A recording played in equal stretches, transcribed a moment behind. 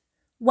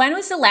When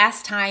was the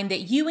last time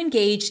that you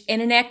engaged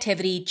in an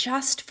activity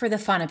just for the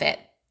fun of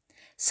it?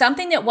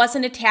 Something that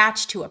wasn't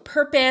attached to a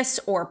purpose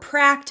or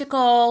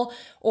practical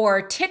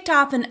or ticked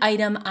off an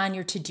item on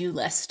your to-do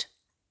list.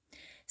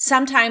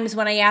 Sometimes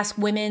when I ask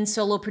women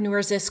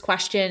solopreneurs this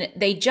question,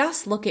 they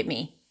just look at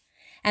me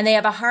and they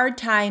have a hard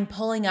time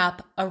pulling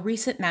up a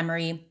recent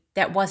memory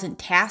that wasn't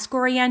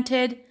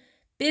task-oriented,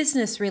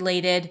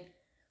 business-related,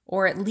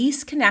 or at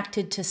least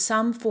connected to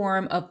some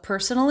form of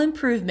personal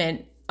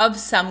improvement of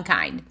some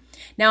kind.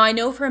 Now, I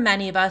know for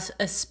many of us,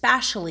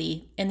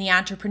 especially in the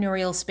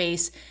entrepreneurial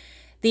space,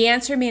 the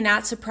answer may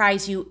not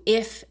surprise you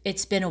if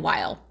it's been a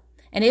while.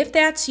 And if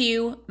that's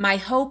you, my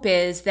hope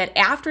is that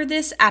after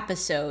this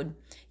episode,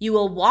 you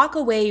will walk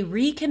away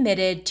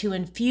recommitted to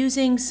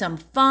infusing some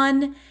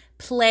fun,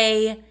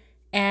 play,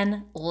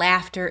 and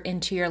laughter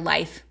into your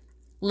life.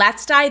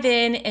 Let's dive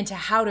into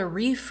how to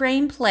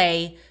reframe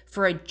play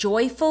for a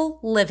joyful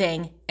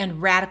living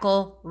and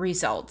radical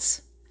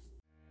results.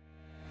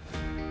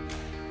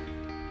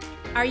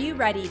 Are you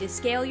ready to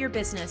scale your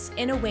business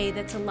in a way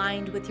that's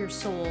aligned with your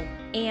soul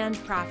and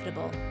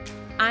profitable?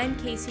 I'm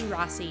Casey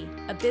Rossi,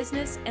 a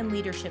business and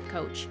leadership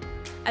coach.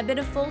 I've been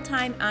a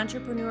full-time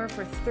entrepreneur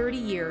for 30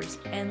 years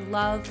and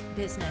love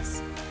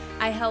business.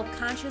 I help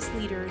conscious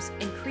leaders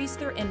increase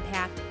their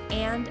impact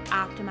and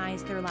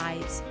optimize their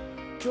lives.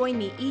 Join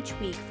me each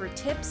week for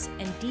tips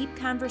and deep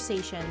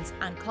conversations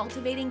on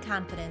cultivating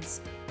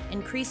confidence,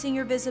 increasing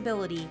your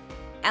visibility,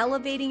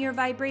 elevating your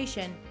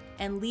vibration,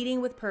 and leading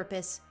with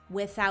purpose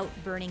without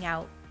burning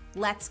out.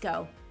 Let's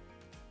go.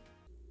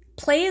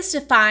 Play is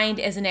defined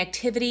as an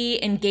activity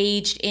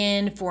engaged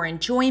in for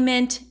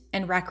enjoyment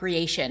and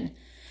recreation.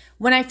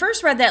 When I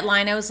first read that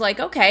line, I was like,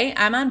 okay,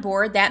 I'm on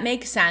board. That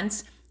makes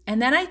sense. And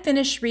then I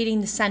finished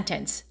reading the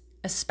sentence,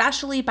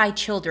 especially by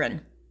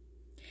children.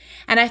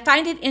 And I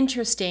find it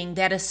interesting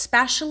that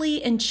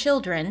especially in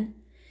children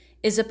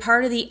is a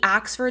part of the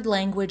Oxford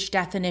language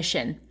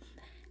definition.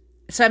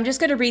 So I'm just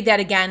going to read that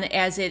again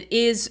as it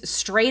is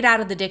straight out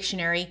of the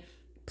dictionary.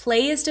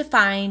 Play is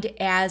defined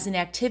as an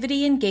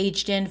activity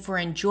engaged in for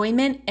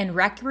enjoyment and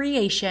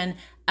recreation,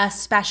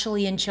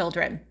 especially in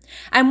children.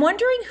 I'm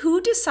wondering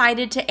who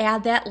decided to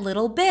add that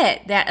little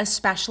bit, that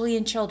especially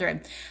in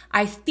children.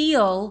 I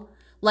feel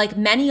like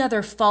many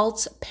other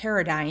false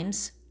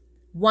paradigms,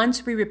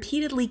 once we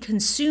repeatedly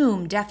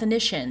consume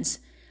definitions,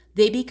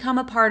 they become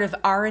a part of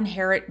our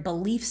inherent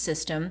belief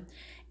system,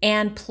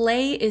 and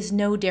play is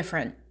no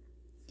different.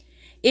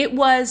 It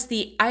was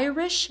the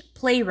Irish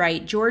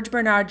playwright George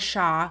Bernard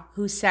Shaw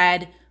who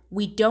said,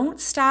 "We don't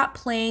stop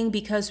playing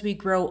because we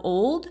grow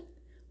old.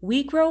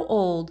 We grow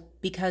old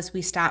because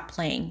we stop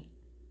playing."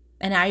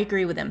 And I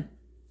agree with him.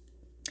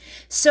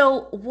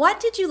 So,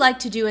 what did you like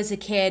to do as a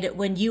kid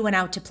when you went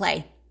out to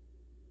play?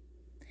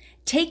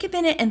 Take a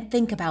minute and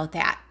think about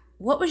that.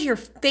 What was your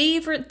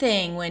favorite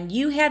thing when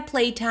you had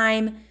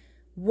playtime?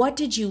 What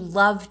did you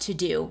love to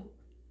do?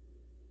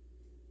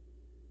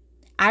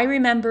 I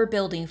remember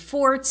building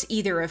forts,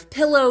 either of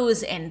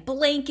pillows and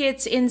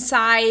blankets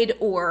inside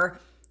or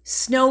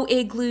snow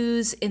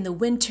igloos in the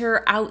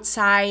winter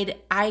outside.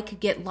 I could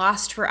get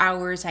lost for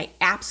hours. I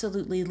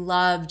absolutely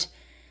loved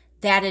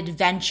that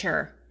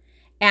adventure.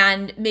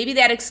 And maybe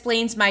that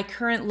explains my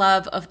current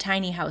love of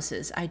tiny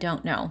houses. I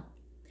don't know.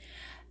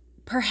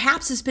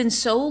 Perhaps it's been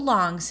so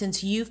long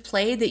since you've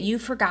played that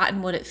you've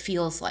forgotten what it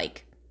feels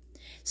like.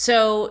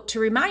 So to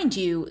remind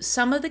you,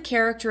 some of the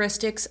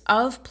characteristics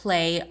of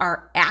play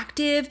are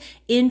active,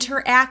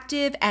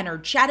 interactive,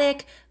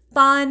 energetic,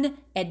 fun,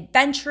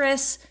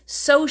 adventurous,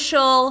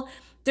 social.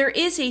 There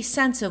is a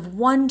sense of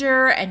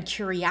wonder and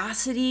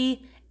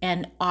curiosity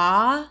and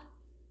awe.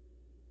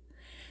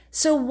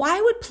 So why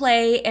would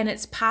play and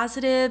its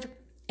positive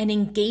and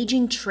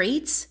engaging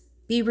traits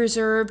be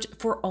reserved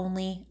for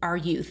only our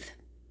youth?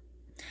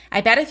 I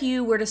bet if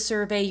you were to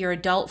survey your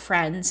adult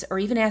friends or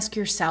even ask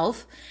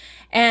yourself,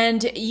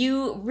 and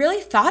you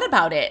really thought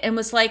about it and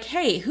was like,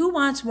 hey, who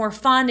wants more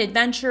fun,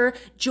 adventure,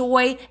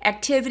 joy,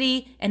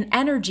 activity, and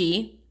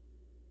energy?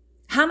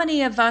 How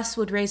many of us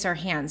would raise our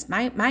hands?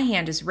 My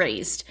hand is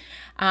raised.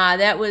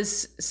 That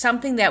was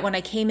something that when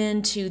I came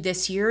into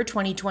this year,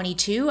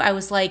 2022, I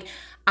was like,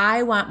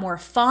 I want more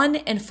fun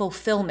and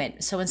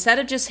fulfillment. So instead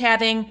of just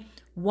having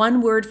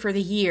one word for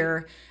the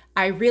year,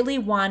 I really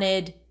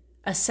wanted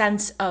a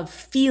sense of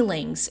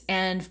feelings,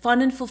 and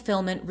fun and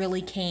fulfillment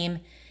really came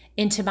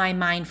into my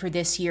mind for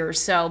this year.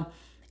 So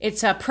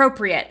it's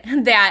appropriate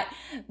that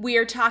we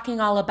are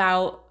talking all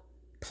about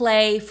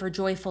play for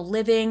joyful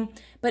living,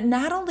 but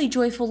not only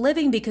joyful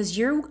living, because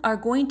you are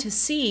going to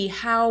see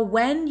how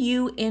when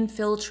you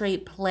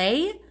infiltrate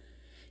play,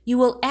 you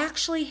will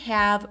actually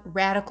have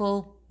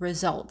radical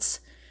results.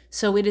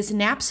 So it is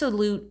an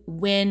absolute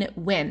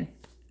win-win.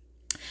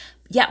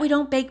 Yet we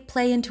don't bake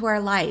play into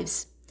our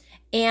lives.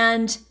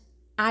 And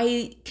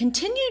I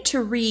continue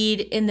to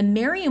read in the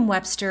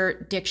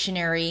Merriam-Webster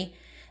dictionary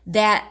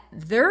that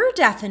their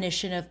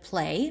definition of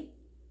play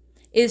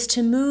is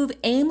to move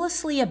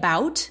aimlessly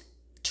about,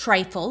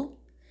 trifle,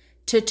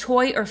 to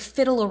toy or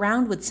fiddle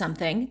around with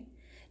something,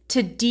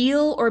 to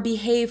deal or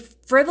behave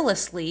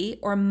frivolously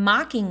or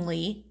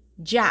mockingly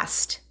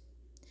jest.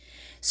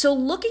 So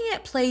looking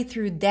at play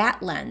through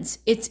that lens,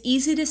 it's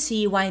easy to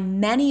see why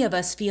many of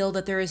us feel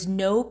that there is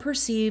no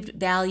perceived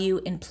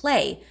value in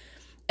play,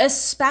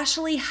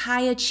 especially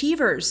high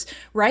achievers,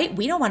 right?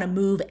 We don't want to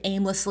move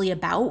aimlessly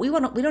about. We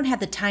don't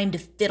have the time to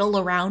fiddle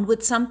around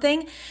with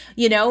something.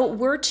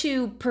 We're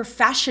too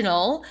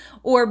professional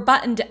or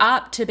buttoned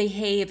up to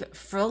behave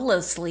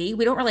frivolously.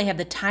 We don't really have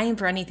the time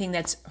for anything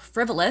that's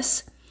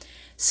frivolous.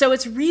 So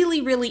it's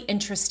really, really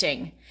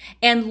interesting.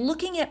 And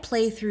looking at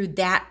play through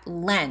that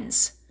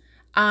lens,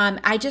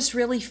 I just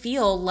really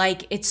feel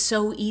like it's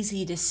so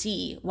easy to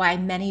see why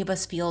many of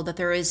us feel that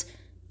there is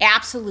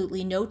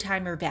absolutely no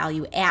time or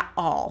value at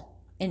all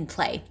in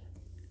play.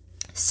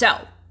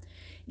 So,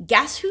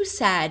 guess who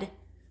said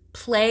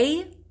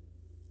play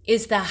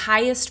is the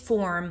highest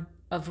form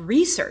of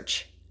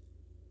research?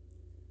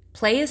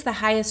 Play is the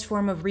highest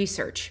form of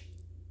research.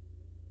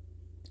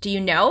 Do you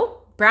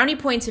know? Brownie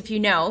points if you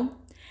know.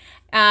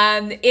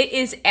 It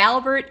is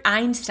Albert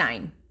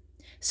Einstein.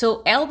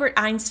 So Albert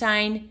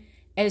Einstein,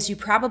 as you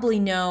probably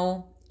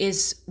know,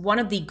 is one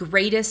of the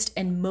greatest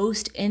and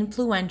most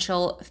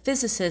influential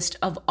physicists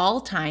of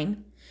all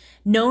time,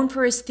 known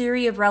for his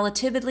theory of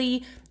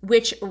relativity,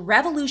 which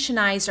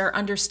revolutionized our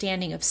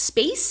understanding of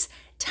space,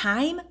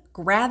 time,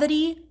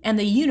 gravity, and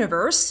the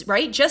universe,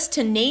 right? Just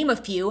to name a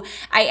few.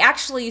 I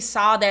actually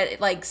saw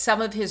that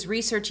some of his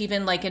research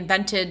even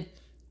invented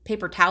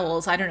paper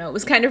towels. I don't know. It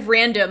was kind of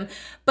random.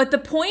 But the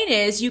point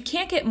is, you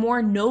can't get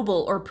more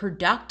noble or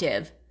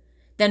productive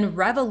than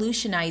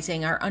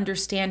revolutionizing our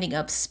understanding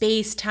of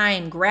space,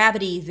 time,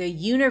 gravity, the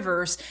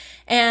universe,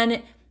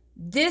 and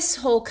this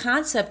whole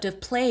concept of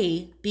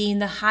play being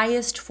the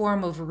highest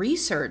form of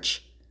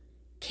research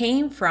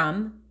came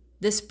from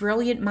this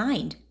brilliant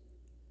mind.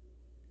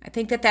 I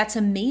think that that's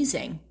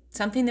amazing,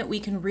 something that we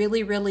can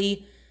really,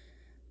 really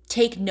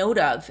take note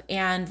of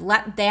and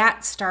let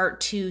that start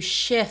to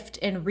shift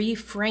and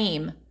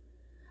reframe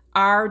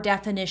our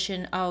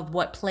definition of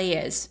what play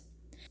is.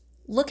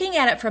 Looking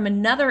at it from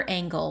another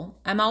angle,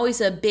 I'm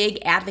always a big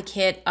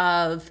advocate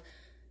of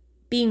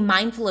being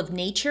mindful of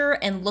nature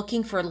and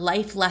looking for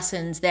life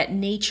lessons that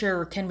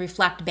nature can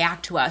reflect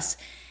back to us.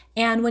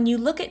 And when you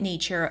look at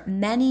nature,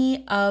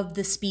 many of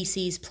the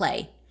species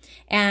play.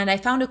 And I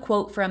found a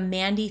quote from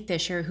Mandy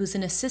Fisher, who's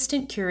an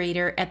assistant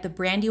curator at the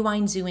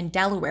Brandywine Zoo in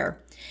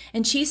Delaware.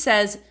 And she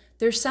says,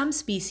 there's some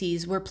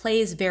species where play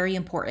is very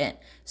important.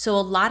 So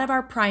a lot of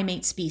our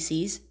primate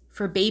species,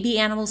 for baby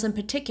animals in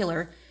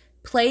particular,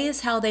 play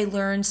is how they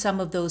learn some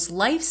of those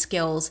life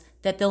skills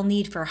that they'll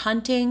need for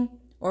hunting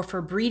or for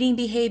breeding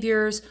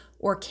behaviors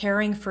or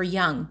caring for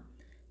young.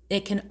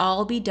 It can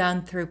all be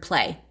done through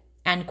play,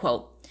 end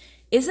quote.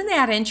 Isn't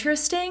that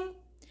interesting?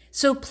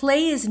 So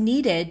play is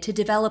needed to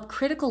develop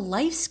critical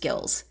life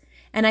skills.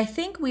 And I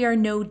think we are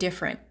no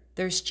different.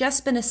 There's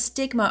just been a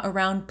stigma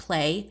around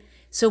play,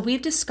 so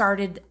we've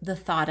discarded the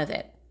thought of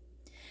it.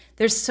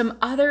 There's some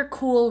other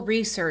cool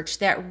research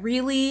that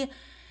really,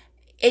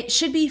 it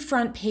should be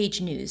front page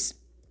news.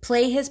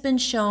 Play has been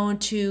shown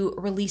to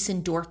release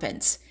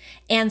endorphins,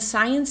 and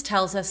science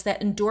tells us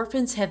that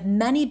endorphins have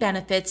many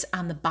benefits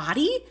on the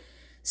body.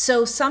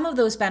 So some of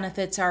those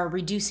benefits are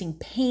reducing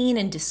pain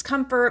and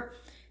discomfort,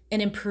 an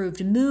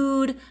improved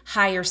mood,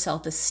 higher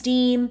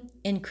self-esteem,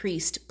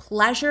 increased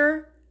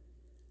pleasure.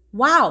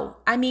 Wow,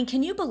 I mean,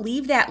 can you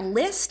believe that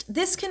list?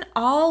 This can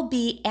all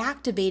be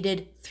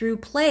activated through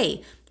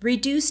play.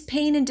 Reduced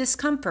pain and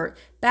discomfort,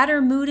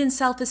 better mood and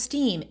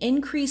self-esteem,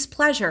 increased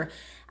pleasure.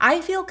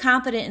 I feel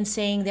confident in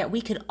saying that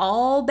we could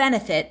all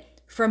benefit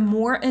from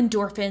more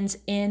endorphins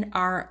in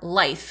our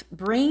life.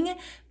 Bring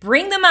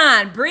them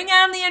on. Bring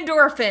on the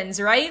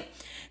endorphins, right?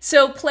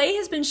 So play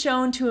has been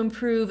shown to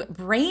improve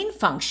brain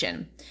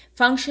function,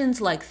 functions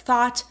like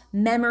thought,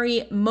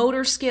 memory,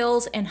 motor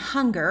skills, and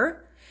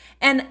hunger.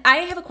 And I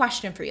have a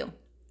question for you.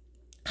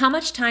 How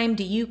much time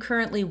do you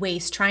currently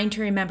waste trying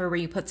to remember where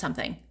you put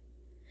something?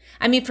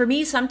 I mean, for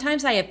me,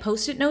 sometimes I have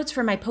Post-it notes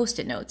for my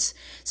Post-it notes.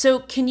 So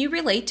can you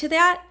relate to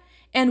that?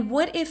 And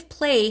what if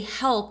play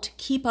helped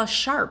keep us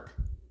sharp?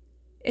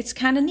 It's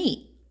kind of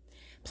neat.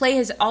 Play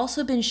has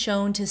also been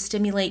shown to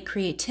stimulate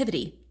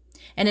creativity.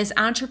 And as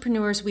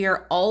entrepreneurs, we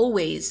are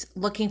always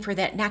looking for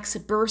that next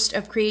burst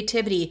of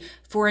creativity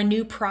for a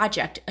new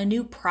project, a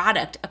new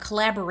product, a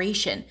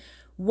collaboration.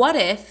 What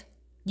if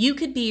you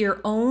could be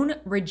your own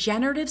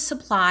regenerative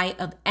supply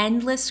of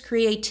endless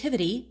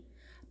creativity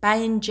by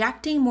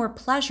injecting more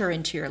pleasure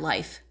into your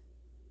life?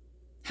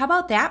 How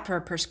about that for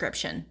a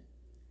prescription?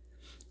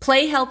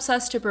 Play helps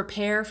us to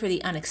prepare for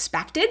the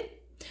unexpected.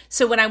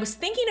 So when I was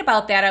thinking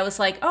about that, I was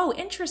like, oh,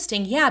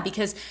 interesting. Yeah,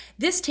 because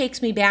this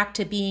takes me back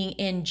to being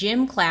in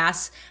gym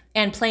class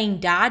and playing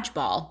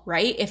dodgeball,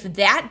 right? If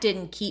that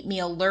didn't keep me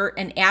alert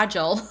and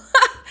agile.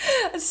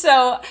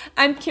 So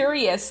I'm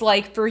curious,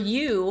 like for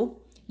you,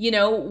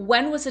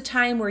 when was a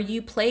time where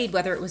you played,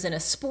 whether it was in a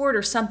sport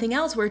or something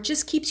else, where it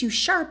just keeps you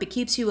sharp, it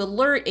keeps you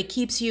alert, it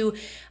keeps you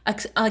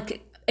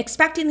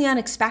expecting the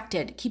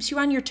unexpected, it keeps you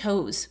on your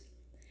toes.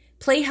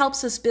 Play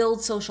helps us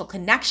build social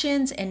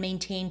connections and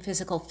maintain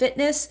physical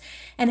fitness.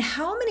 And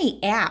how many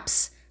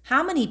apps,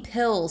 how many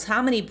pills,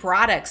 how many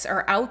products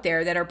are out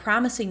there that are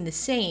promising the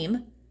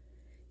same?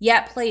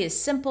 Yet play is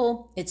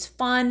simple, it's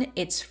fun,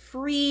 it's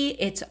free,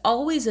 it's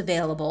always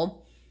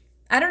available.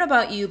 I don't know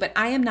about you, but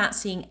I am not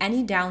seeing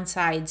any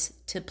downsides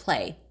to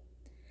play.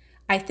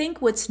 I think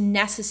what's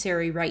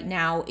necessary right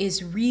now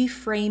is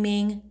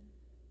reframing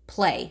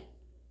play.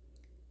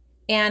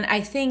 And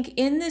I think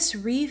in this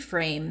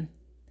reframe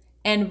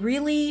and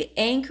really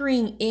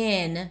anchoring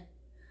in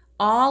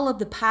all of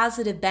the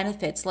positive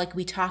benefits like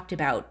we talked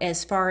about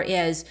as far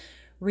as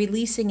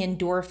releasing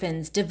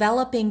endorphins,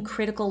 developing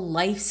critical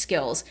life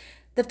skills,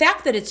 the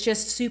fact that it's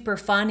just super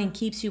fun and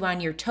keeps you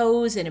on your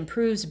toes and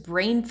improves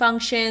brain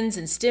functions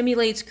and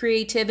stimulates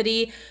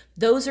creativity,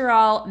 those are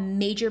all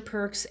major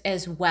perks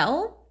as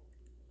well.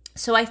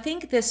 So I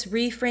think this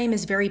reframe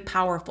is very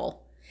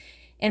powerful.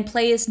 And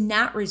play is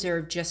not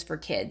reserved just for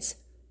kids.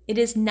 It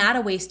is not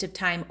a waste of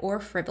time or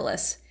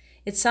frivolous.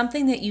 It's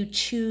something that you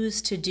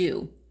choose to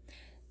do.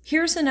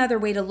 Here's another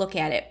way to look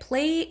at it.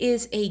 Play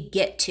is a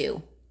get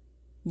to,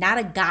 not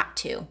a got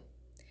to.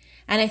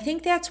 And I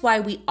think that's why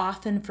we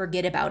often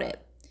forget about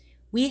it.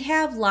 We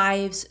have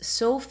lives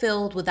so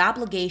filled with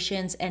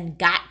obligations and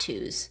got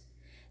tos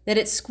that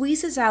it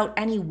squeezes out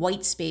any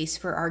white space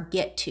for our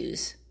get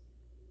tos.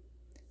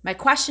 My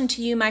question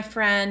to you, my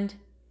friend,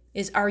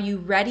 is are you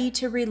ready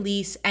to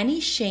release any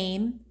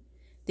shame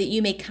that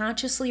you may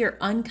consciously or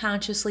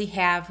unconsciously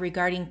have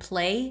regarding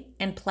play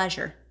and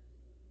pleasure?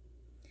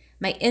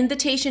 My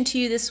invitation to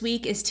you this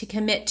week is to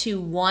commit to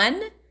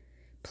 1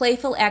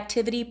 playful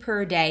activity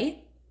per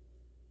day.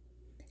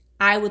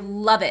 I would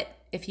love it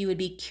if you would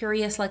be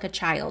curious like a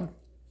child,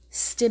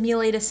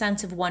 stimulate a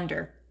sense of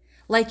wonder,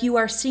 like you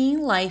are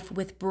seeing life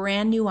with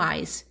brand new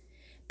eyes.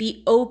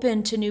 Be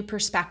open to new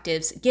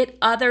perspectives. Get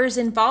others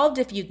involved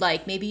if you'd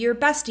like, maybe your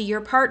bestie,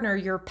 your partner,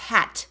 your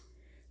pet.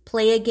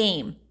 Play a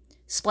game.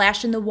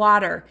 Splash in the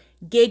water,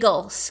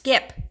 giggle,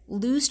 skip,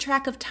 lose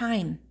track of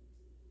time.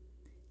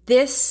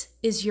 This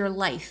is your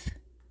life.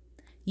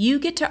 You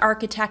get to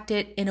architect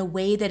it in a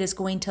way that is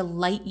going to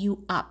light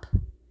you up.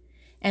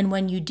 And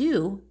when you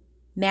do,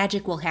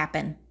 magic will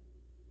happen.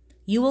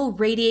 You will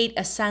radiate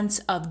a sense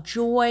of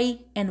joy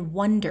and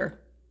wonder.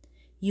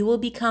 You will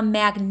become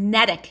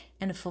magnetic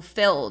and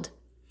fulfilled.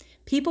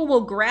 People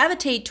will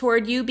gravitate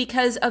toward you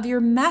because of your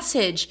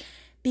message,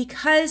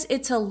 because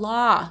it's a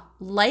law.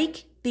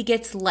 Like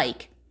begets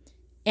like.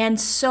 And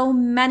so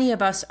many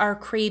of us are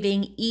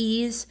craving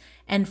ease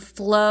and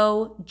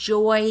flow,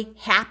 joy,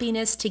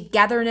 happiness,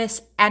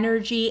 togetherness,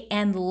 energy,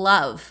 and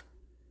love.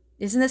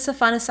 Isn't this a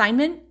fun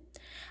assignment?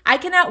 I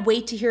cannot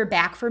wait to hear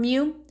back from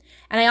you.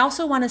 And I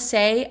also want to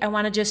say, I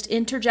want to just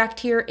interject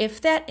here, if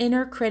that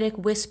inner critic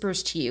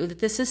whispers to you that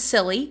this is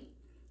silly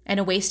and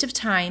a waste of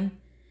time,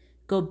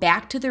 go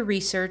back to the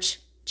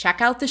research,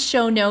 check out the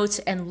show notes,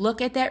 and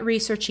look at that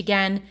research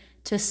again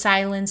to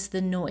silence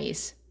the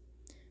noise.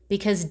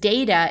 Because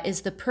data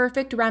is the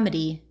perfect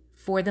remedy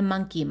for the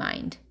monkey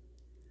mind.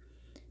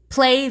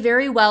 Play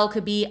very well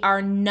could be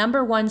our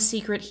number 1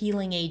 secret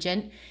healing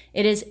agent.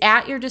 It is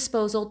at your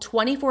disposal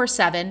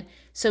 24/7,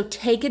 so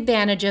take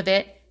advantage of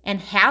it and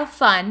have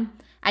fun.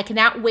 I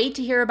cannot wait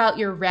to hear about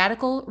your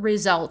radical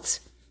results.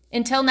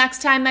 Until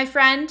next time, my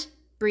friend,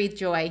 breathe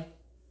joy.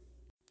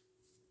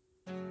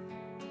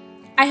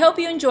 I hope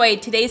you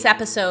enjoyed today's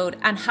episode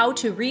on how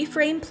to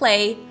reframe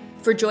play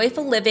for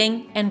joyful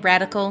living and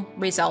radical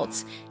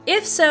results.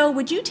 If so,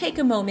 would you take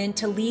a moment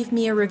to leave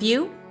me a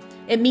review?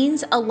 It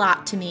means a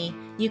lot to me.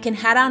 You can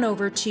head on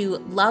over to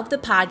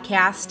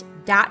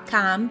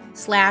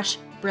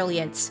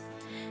lovethepodcast.com/brilliance.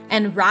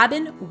 And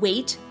Robin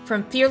Waite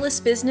from Fearless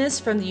Business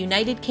from the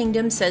United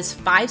Kingdom says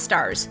 5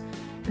 stars.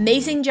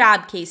 Amazing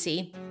job,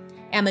 Casey.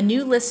 I'm a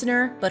new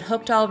listener, but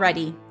hooked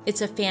already.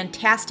 It's a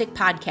fantastic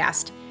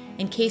podcast.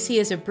 And Casey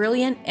is a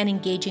brilliant and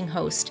engaging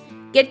host.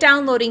 Get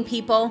downloading,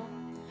 people.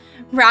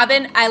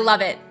 Robin, I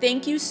love it.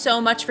 Thank you so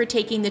much for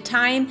taking the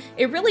time.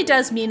 It really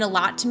does mean a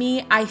lot to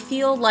me. I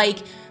feel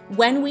like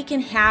when we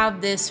can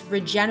have this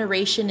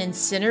regeneration and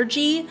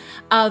synergy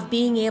of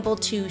being able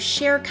to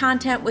share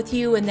content with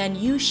you and then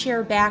you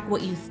share back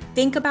what you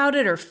think about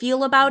it or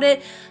feel about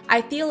it,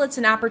 I feel it's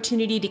an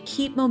opportunity to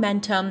keep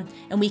momentum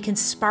and we can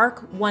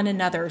spark one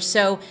another.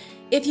 So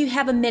if you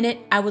have a minute,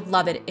 I would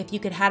love it if you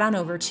could head on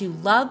over to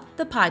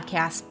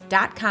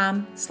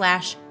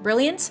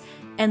lovethepodcast.com/brilliance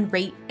and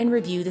rate and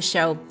review the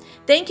show.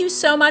 Thank you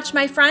so much,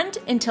 my friend.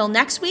 Until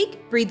next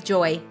week, breathe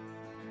joy.